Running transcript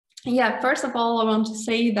Yeah, first of all, I want to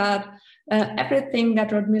say that everything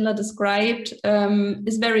that Radmila described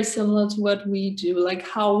is very similar to what we do, like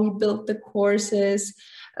how we build the courses,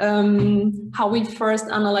 how we first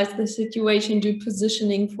analyze the situation, do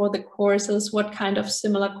positioning for the courses, what kind of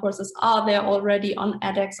similar courses are there already on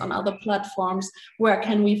edX, on other platforms, where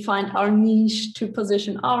can we find our niche to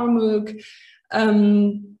position our MOOC.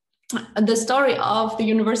 The story of the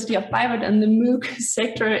University of Bayreuth and the MOOC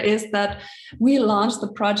sector is that we launched the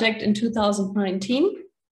project in 2019.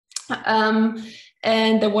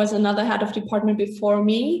 And there was another head of department before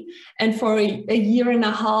me. And for a year and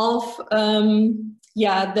a half,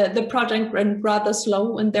 the project went rather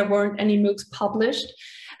slow and there weren't any MOOCs published.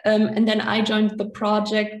 And then I joined the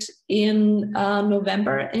project in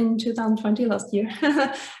November in 2020, last year.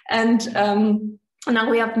 And now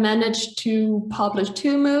we have managed to publish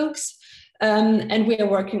 2 MOOCs, and we are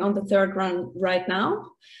working on the 3rd one right now.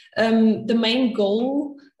 The main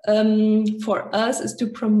goal for us is to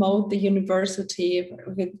promote the university,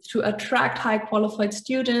 to attract high qualified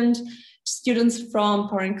students from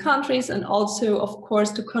foreign countries, and also, of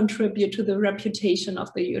course, to contribute to the reputation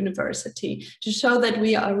of the university, to show that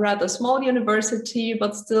we are a rather small university,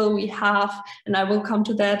 but still we have, and I will come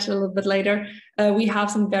to that a little bit later, we have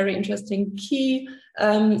some very interesting key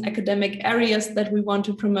academic areas that we want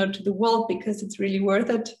to promote to the world because it's really worth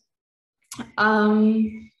it.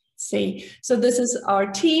 So this is our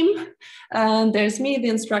team. There's me, the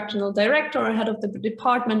instructional director, or head of the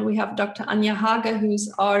department. We have Dr. Anja Hage,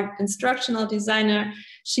 who's our instructional designer.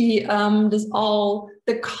 She does all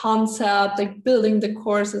the concept, like building the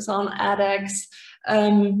courses on edX,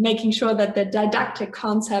 making sure that the didactic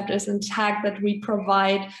concept is intact, that we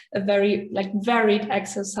provide a very varied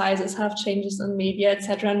exercises, have changes in media,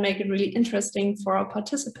 etc., and make it really interesting for our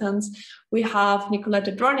participants. We have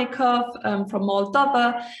Nikoleta Dvornikov from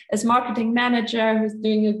Moldova as marketing manager, who's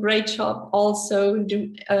doing a great job also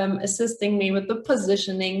assisting me with the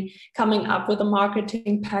positioning, coming up with a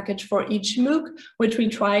marketing package for each MOOC, which we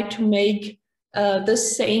try to make the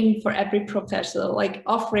same for every professor, like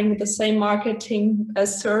offering the same marketing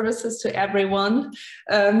services to everyone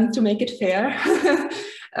to make it fair.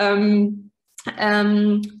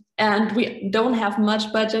 And we don't have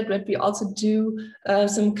much budget, but we also do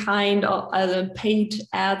some kind of paid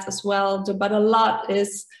ads as well. But a lot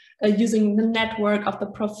is using the network of the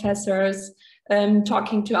professors,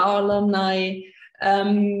 talking to our alumni,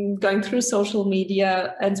 going through social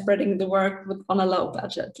media and spreading the work on a low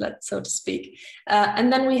budget, so to speak.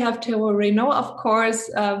 And then we have Theo Reno, of course,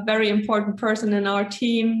 a very important person in our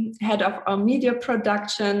team, head of our media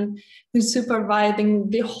production, who's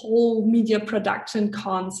supervising the whole media production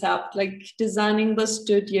concept, like designing the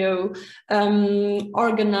studio,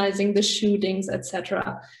 organizing the shootings,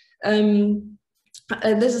 etc.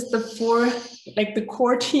 This is the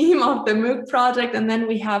core team of the MOOC project, and then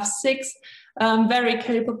we have 6 very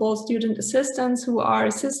capable student assistants who are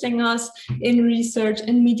assisting us in research,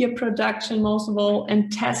 in media production, most of all,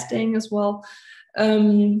 and testing as well.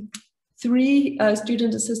 3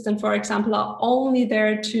 student assistants, for example, are only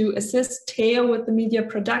there to assist Theo with the media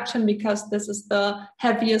production, because this is the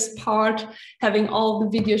heaviest part, having all the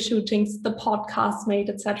video shootings, the podcasts made,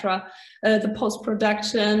 etc. The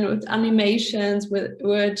post-production with animations,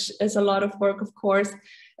 which is a lot of work, of course.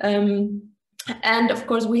 And of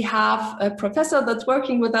course, we have a professor that's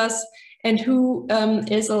working with us and who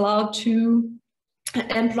is allowed to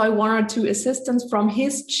employ 1 or 2 assistants from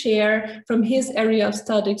his chair, from his area of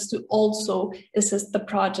studies, to also assist the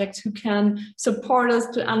project, who can support us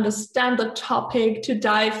to understand the topic, to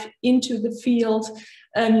dive into the field,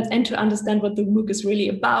 and to understand what the MOOC is really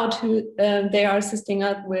about. Who they are assisting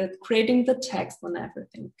us with creating the text and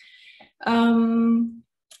everything.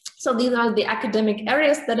 So these are the academic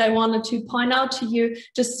areas that I wanted to point out to you,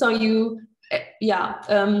 just so you,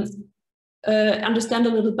 understand a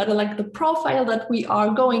little better, like the profile that we are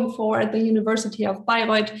going for at the University of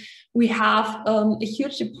Bayreuth. We have a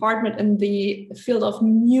huge department in the field of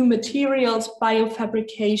new materials,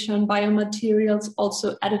 biofabrication, biomaterials,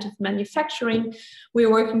 also additive manufacturing.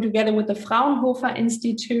 We're working together with the Fraunhofer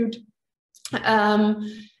Institute.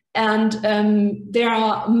 There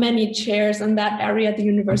are many chairs in that area at the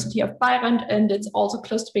University of Bayreuth, and it's also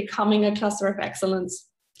close to becoming a cluster of excellence.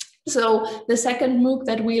 So the second MOOC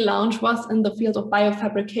that we launched was in the field of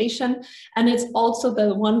biofabrication, and it's also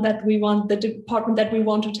the one that we want, the department that we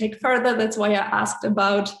want to take further. That's why I asked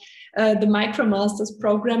about the MicroMasters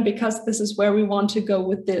program, because this is where we want to go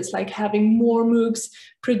with this, like having more MOOCs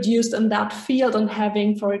produced in that field, and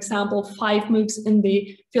having, for example, 5 MOOCs in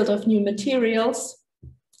the field of new materials.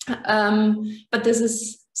 But this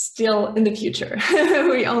is still in the future.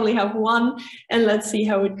 We only have one, and let's see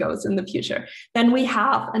how it goes in the future. Then we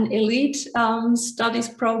have an elite studies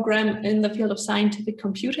program in the field of scientific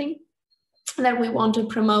computing that we want to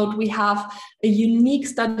promote. We have a unique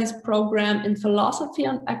studies program in philosophy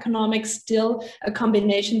and economics, still a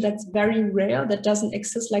combination that's very rare, that doesn't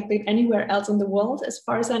exist like that anywhere else in the world, as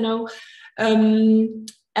far as I know.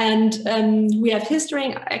 We have history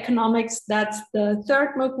and economics. That's the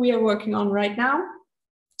third MOOC we are working on right now.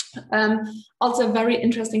 Also a very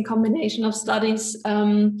interesting combination of studies.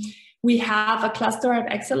 We have a cluster of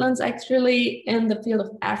excellence actually in the field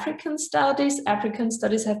of African studies. African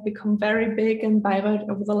studies have become very big in Bayreuth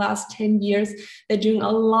over the last 10 years. They're doing a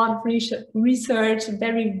lot of research,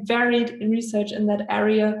 very varied research in that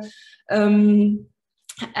area.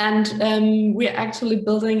 We're actually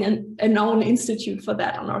building an own institute for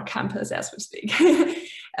that on our campus as we speak.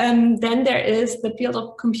 Then there is the field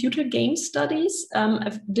of computer game studies,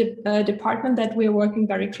 a department that we're working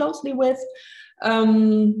very closely with.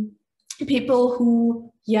 People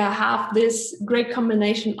who have this great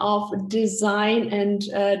combination of design and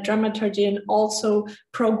dramaturgy, and also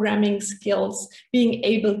programming skills, being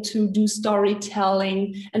able to do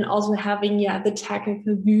storytelling, and also having the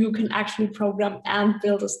technical view. You can actually program and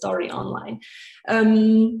build a story online.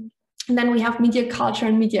 And then we have media culture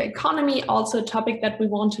and media economy, also a topic that we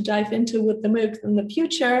want to dive into with the MOOC in the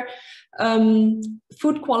future.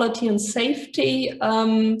 Food quality and safety.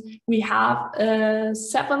 We have a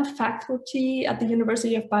 7th faculty at the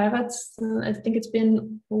University of Bayreuth. I think it's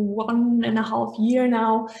been 1.5 years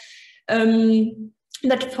now.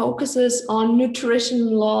 That focuses on nutrition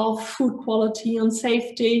law, food quality and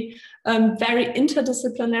safety. Very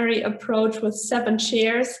interdisciplinary approach with 7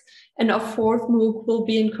 chairs. And our 4th MOOC will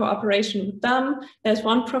be in cooperation with them. There's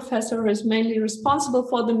 1 professor who is mainly responsible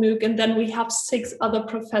for the MOOC, and then we have 6 other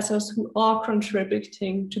professors who are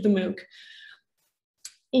contributing to the MOOC.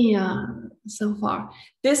 Yeah, so far.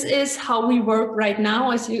 This is how we work right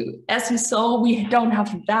now. As you saw, we don't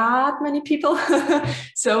have that many people.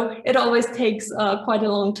 So it always takes quite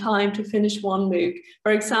a long time to finish one MOOC.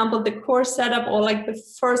 For example, the course setup, or like the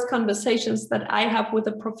first conversations that I have with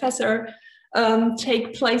a professor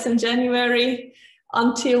take place in January,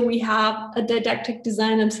 until we have a didactic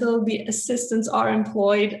design, until the assistants are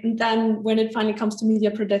employed, and then when it finally comes to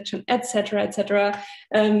media production, etc., etc.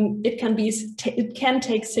 It can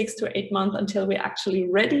take 6 to 8 months until we're actually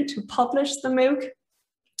ready to publish the MOOC.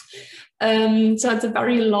 So it's a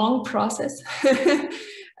very long process.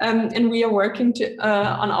 And we are working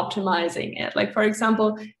on optimizing it. Like, for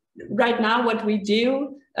example, right now what we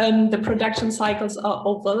do, the production cycles are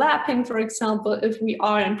overlapping. For example, if we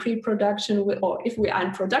are in pre-production, or if we are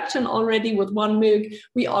in production already with one MOOC,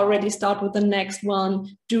 we already start with the next one,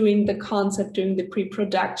 doing the concept, doing the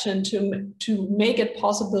pre-production to make it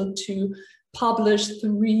possible to publish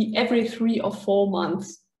every 3 or 4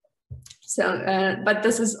 months. So, but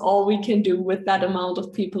this is all we can do with that amount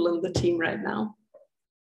of people in the team right now.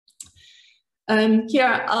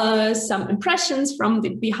 Here are some impressions from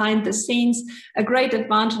behind the scenes. A great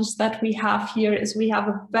advantage that we have here is we have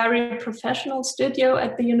a very professional studio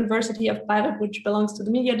at the University of Bayreuth, which belongs to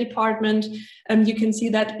the media department. You can see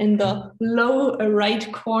that in the low right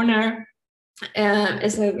corner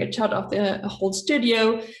is a shot of the whole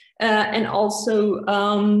studio. And also,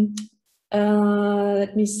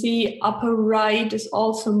 let me see, upper right is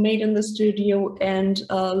also made in the studio, and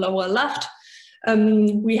lower left.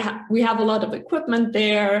 We have a lot of equipment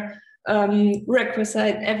there,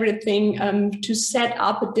 requisite everything to set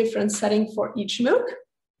up a different setting for each MOOC.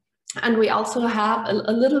 And we also have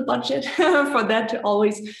a little budget for that, to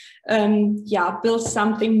always build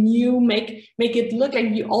something new, make it look like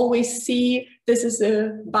you always see this is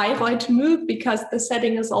a Bayreuth MOOC, because the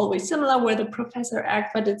setting is always similar where the professor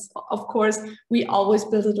acts, but it's, of course, we always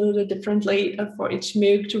build it a little differently for each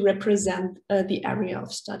MOOC to represent the area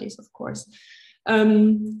of studies, of course.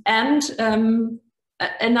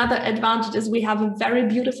 Another advantage is we have a very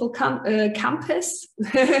beautiful campus.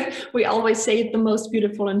 We always say it's the most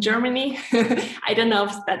beautiful in Germany. I don't know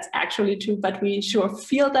if that's actually true, but we sure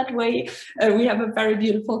feel that way. We have a very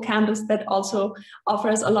beautiful campus that also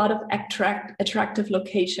offers a lot of attractive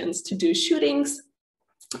locations to do shootings.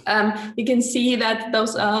 You can see that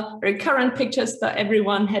those are very current pictures, that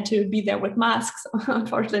everyone had to be there with masks.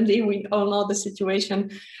 Unfortunately, we all know the situation.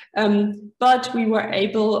 But we were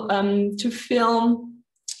able to film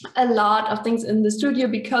a lot of things in the studio,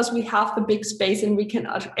 because we have the big space and we can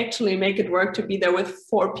actually make it work to be there with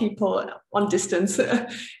 4 people on distance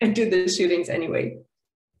and do the shootings anyway.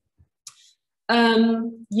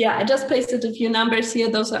 Yeah, I just pasted a few numbers here.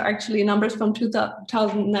 Those are actually numbers from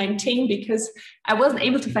 2019 because I wasn't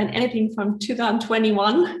able to find anything from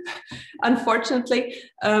 2021, unfortunately,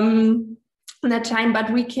 in that time.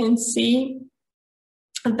 But we can see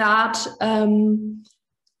that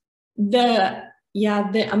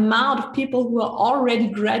the amount of people who are already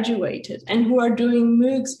graduated and who are doing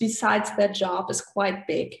MOOCs besides their job is quite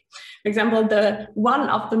big. For example, one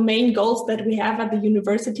of the main goals that we have at the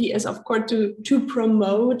university is, of course, to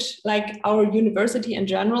promote like our university in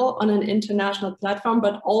general on an international platform,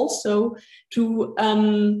 but also to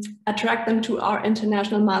attract them to our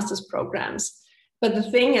international master's programs. But the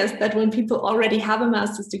thing is that when people already have a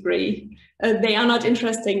master's degree, they are not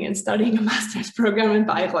interested in studying a master's program in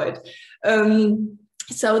Bayreuth.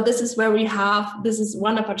 So this is where this is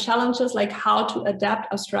one of our challenges, like how to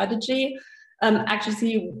adapt our strategy, actually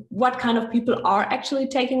see what kind of people are actually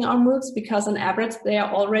taking our MOOCs, because on average, they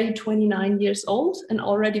are already 29 years old and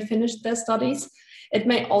already finished their studies. It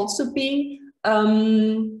may also be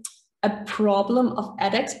a problem of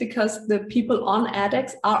edX because the people on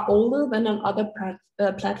edX are older than on other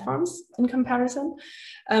platforms in comparison.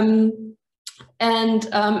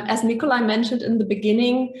 As Nikolai mentioned in the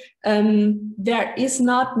beginning, there is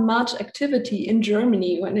not much activity in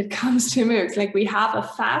Germany when it comes to MOOCs. Like, we have a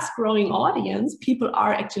fast growing audience, people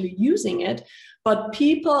are actually using it, but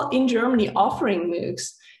people in Germany offering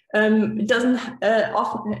MOOCs, it doesn't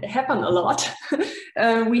often happen a lot.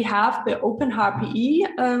 We have the Open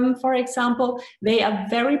HPE, for example. They are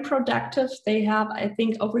very productive. They have, I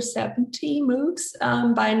think, over 70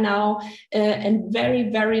 MOOCs by now, and very,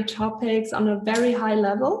 very topics on a very high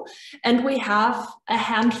level. And we have a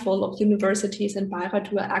handful of universities in Bayreuth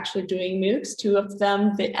who are actually doing MOOCs. Two of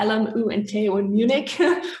them, the LMU and TU in Munich,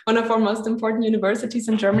 one of our most important universities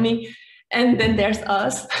in Germany. And then there's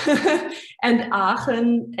us and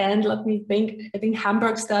Aachen, and let me think, I think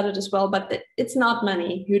Hamburg started as well, but it's not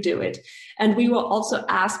many who do it. And we were also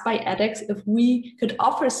asked by edX if we could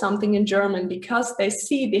offer something in German, because they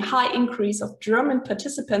see the high increase of German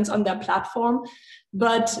participants on their platform,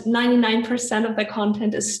 but 99% of the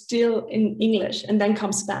content is still in English, and then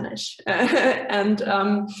comes Spanish.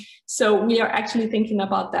 So we are actually thinking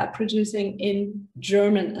about that, producing in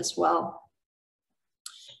German as well.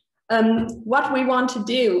 What we want to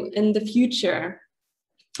do in the future,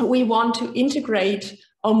 we want to integrate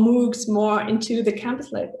our MOOCs more into the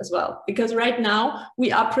campus life as well, because right now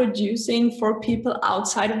we are producing for people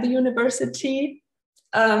outside of the university,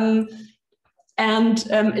 it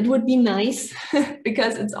would be nice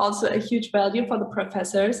because it's also a huge value for the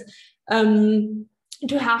professors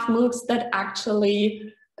to have MOOCs that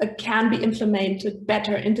actually can be implemented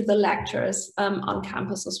better into the lectures on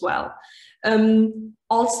campus as well.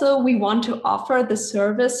 Also, we want to offer the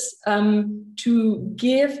service to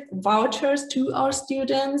give vouchers to our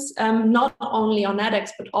students, not only on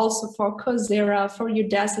edX, but also for Coursera, for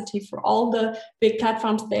Udacity, for all the big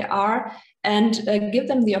platforms they are, and give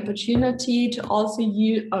them the opportunity to also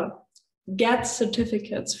get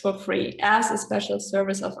certificates for free as a special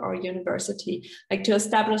service of our university, like to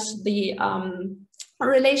establish the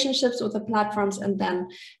relationships with the platforms and then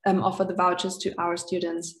offer the vouchers to our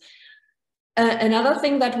students. Another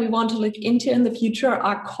thing that we want to look into in the future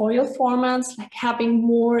are COIL formats, like having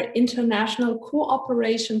more international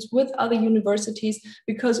cooperations with other universities,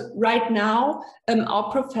 because right now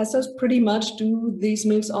our professors pretty much do these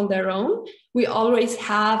MOOCs on their own. We always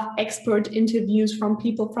have expert interviews from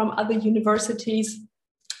people from other universities,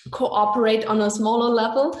 cooperate on a smaller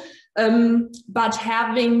level, but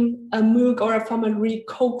having a MOOC or a format really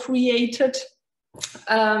co-created,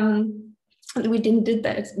 we didn't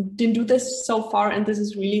do this so far, and this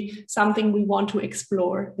is really something we want to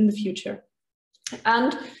explore in the future.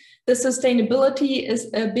 And the sustainability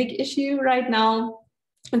is a big issue right now,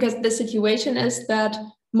 because the situation is that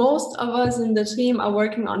most of us in the team are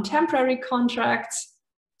working on temporary contracts.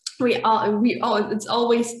 It's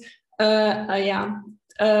always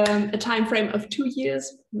a time frame of 2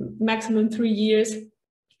 years, maximum 3 years.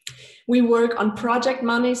 We work on project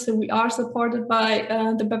money, so we are supported by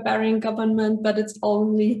the Bavarian government, but it's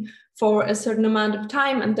only for a certain amount of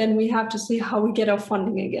time, and then we have to see how we get our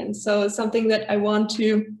funding again. So something that I want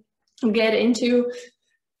to get into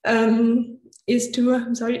is to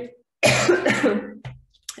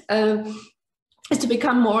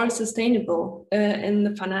become more sustainable in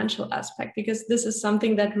the financial aspect, because this is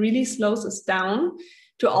something that really slows us down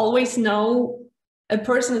to always know a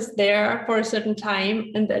person is there for a certain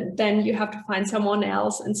time, and then you have to find someone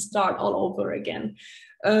else and start all over again.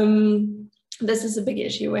 This is a big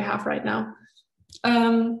issue we have right now.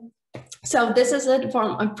 So this is it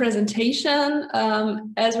for a presentation.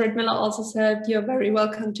 As Radmila also said, you're very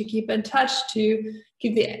welcome to keep in touch, to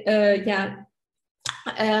keep the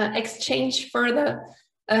exchange further.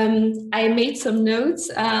 I made some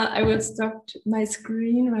notes. I will stop my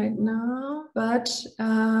screen right now, but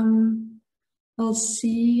I'll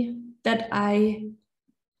see that I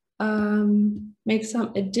make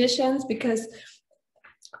some additions, because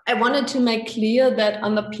I wanted to make clear that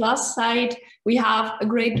on the plus side, we have a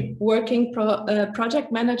great working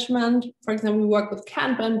project management. For example, we work with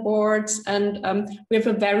Kanban boards, and we have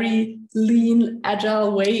a very lean,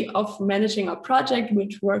 agile way of managing our project,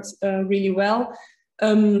 which works really well.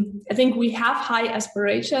 I think we have high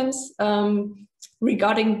aspirations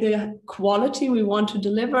regarding the quality we want to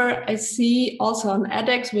deliver. I see also on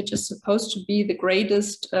edX, which is supposed to be the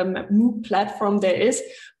greatest MOOC platform there is,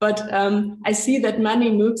 but I see that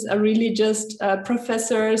many MOOCs are really just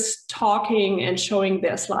professors talking and showing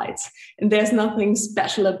their slides, and there's nothing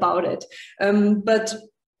special about it.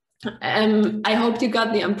 I hope you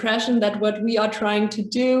got the impression that what we are trying to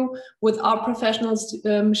do with our professional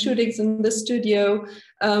shootings in the studio,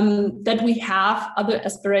 that we have other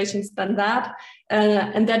aspirations than that,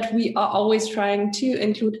 and that we are always trying to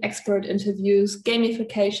include expert interviews,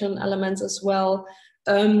 gamification elements as well,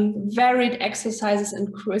 varied exercises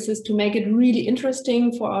and quizzes to make it really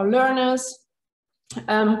interesting for our learners.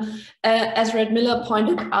 As Radmila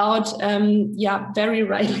pointed out, very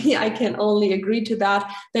rightly, I can only agree to that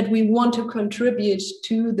we want to contribute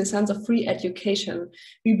to the sense of free education.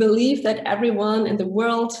 We believe that everyone in the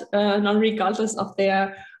world, regardless of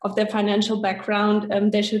their financial background,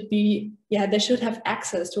 they should have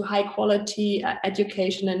access to high quality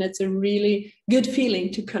education, and it's a really good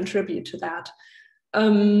feeling to contribute to that.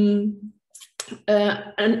 And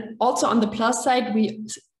also on the plus side, we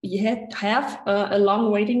have a long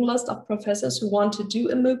waiting list of professors who want to do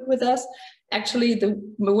a MOOC with us. Actually, the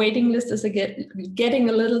waiting list is getting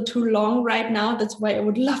a little too long right now. That's why I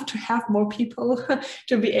would love to have more people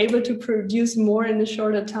to be able to produce more in a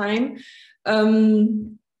shorter time.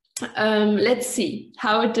 Let's see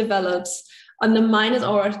how it develops. On the minus,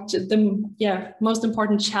 or the most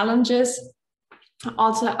important challenges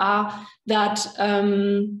also are that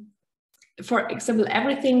for example,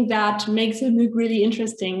 everything that makes a MOOC really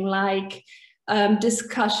interesting, like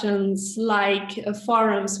discussions, like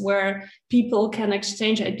forums where people can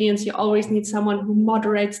exchange ideas, you always need someone who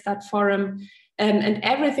moderates that forum, and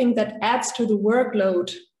everything that adds to the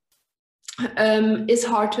workload is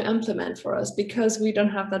hard to implement for us, because we don't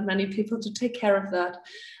have that many people to take care of that.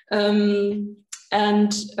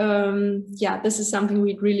 This is something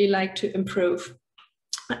we'd really like to improve.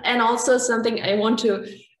 And also something I want to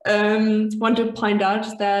point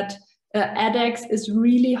out, that edX is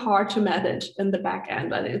really hard to manage in the back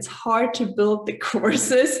end, and it's hard to build the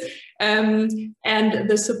courses, and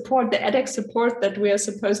the support, the edX support that we are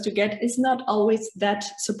supposed to get is not always that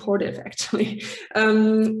supportive, actually.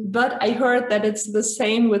 But I heard that it's the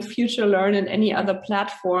same with FutureLearn and any other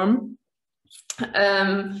platform.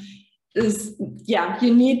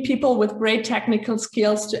 You need people with great technical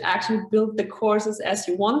skills to actually build the courses as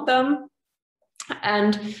you want them.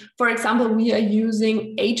 And for example, we are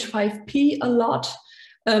using H5P a lot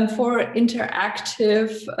for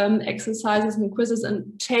interactive exercises and quizzes,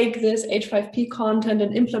 and take this H5P content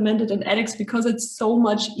and implement it in edX, because it's so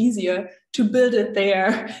much easier to build it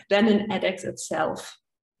there than in edX itself.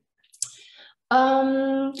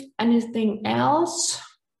 Anything else?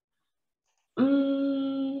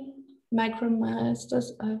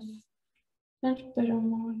 Micromasters,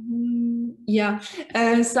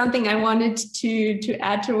 something I wanted to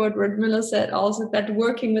add to what Radmila said also, that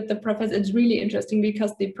working with the professor is really interesting,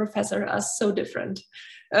 because the professors are so different.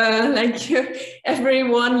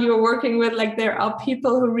 Everyone you're working with, like, there are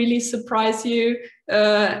people who really surprise you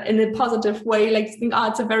in a positive way, like think, oh,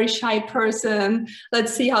 it's a very shy person,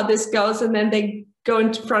 let's see how this goes, and then they go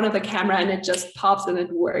in front of the camera and it just pops and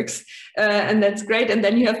it works, and that's great. And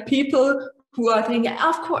then you have people who are thinking,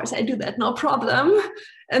 of course I do that, no problem,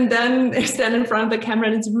 and then they stand in front of the camera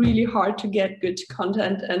and it's really hard to get good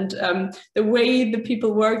content. And the way the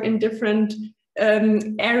people work in different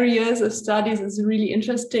areas of studies is really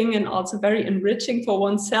interesting, and also very enriching for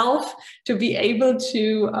oneself to be able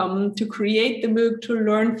to create the MOOC, to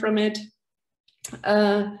learn from it.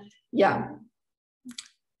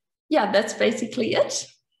 That's basically it.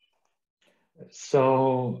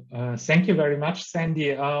 So thank you very much,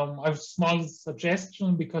 Sandy. I have a small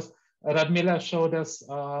suggestion, because Radmila showed us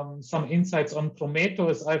some insights on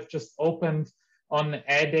Prometheus. I've just opened on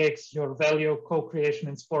edX your value co-creation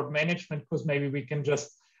in sport management, because maybe we can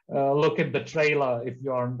just look at the trailer if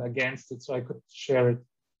you aren't against it, so I could share it.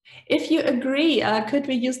 If you agree, could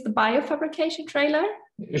we use the biofabrication trailer?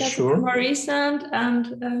 Sure. It's more recent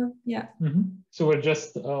and yeah. Mm-hmm. So we'll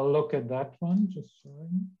just look at that one. Just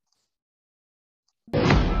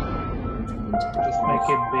make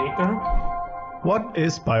it bigger. What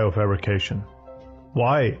is biofabrication?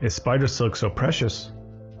 Why is spider silk so precious?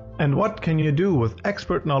 And what can you do with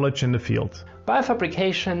expert knowledge in the field?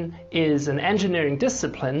 Biofabrication is an engineering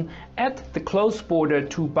discipline at the close border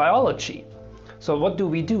to biology. So what do?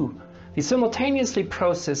 We simultaneously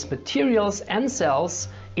process materials and cells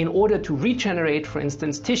in order to regenerate, for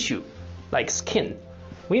instance, tissue, like skin.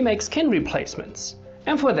 We make skin replacements.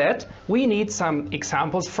 And for that, we need some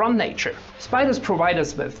examples from nature. Spiders provide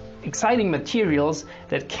us with exciting materials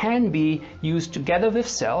that can be used together with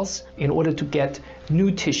cells in order to get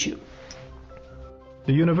new tissue.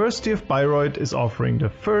 The University of Bayreuth is offering the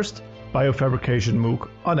first biofabrication MOOC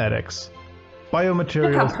on edX.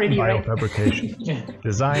 Biomaterials and biofabrication,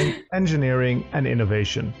 design, engineering and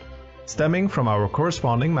innovation, stemming from our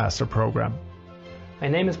corresponding master program. My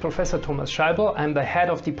name is Professor Thomas Scheibel. I'm the head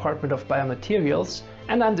of Department of Biomaterials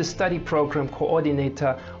and I'm the study program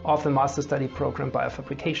coordinator of the master study program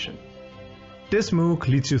Biofabrication. This MOOC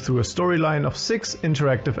leads you through a storyline of 6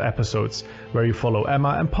 interactive episodes where you follow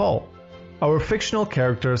Emma and Paul, our fictional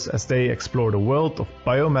characters as they explore the world of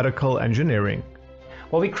biomedical engineering.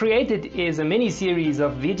 What we created is a mini-series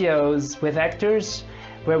of videos with actors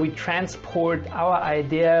where we transport our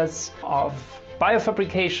ideas of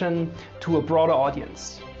biofabrication to a broader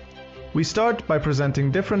audience. We start by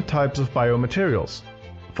presenting different types of biomaterials,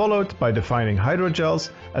 followed by defining hydrogels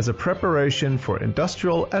as a preparation for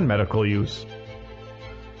industrial and medical use.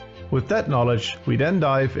 With that knowledge, we then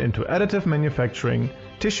dive into additive manufacturing,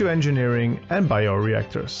 tissue engineering and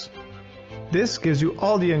bioreactors. This gives you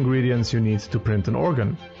all the ingredients you need to print an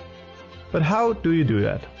organ. But how do you do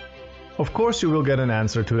that? Of course you will get an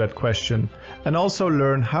answer to that question and also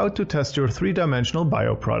learn how to test your 3-dimensional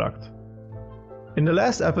bioproduct. In the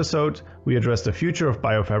last episode, we addressed the future of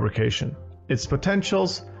biofabrication, its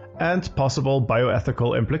potentials and possible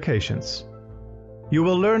bioethical implications. You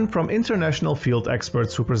will learn from international field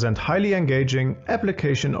experts who present highly engaging,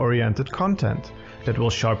 application-oriented content that will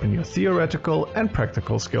sharpen your theoretical and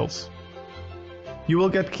practical skills. You will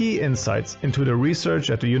get key insights into the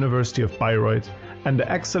research at the University of Bayreuth and the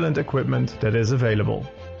excellent equipment that is available.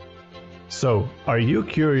 So, are you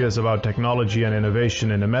curious about technology and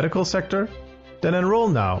innovation in the medical sector? Then enroll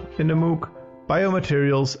now in the MOOC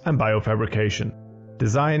Biomaterials and Biofabrication,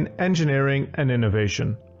 Design, Engineering and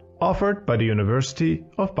Innovation, offered by the University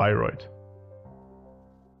of Bayreuth.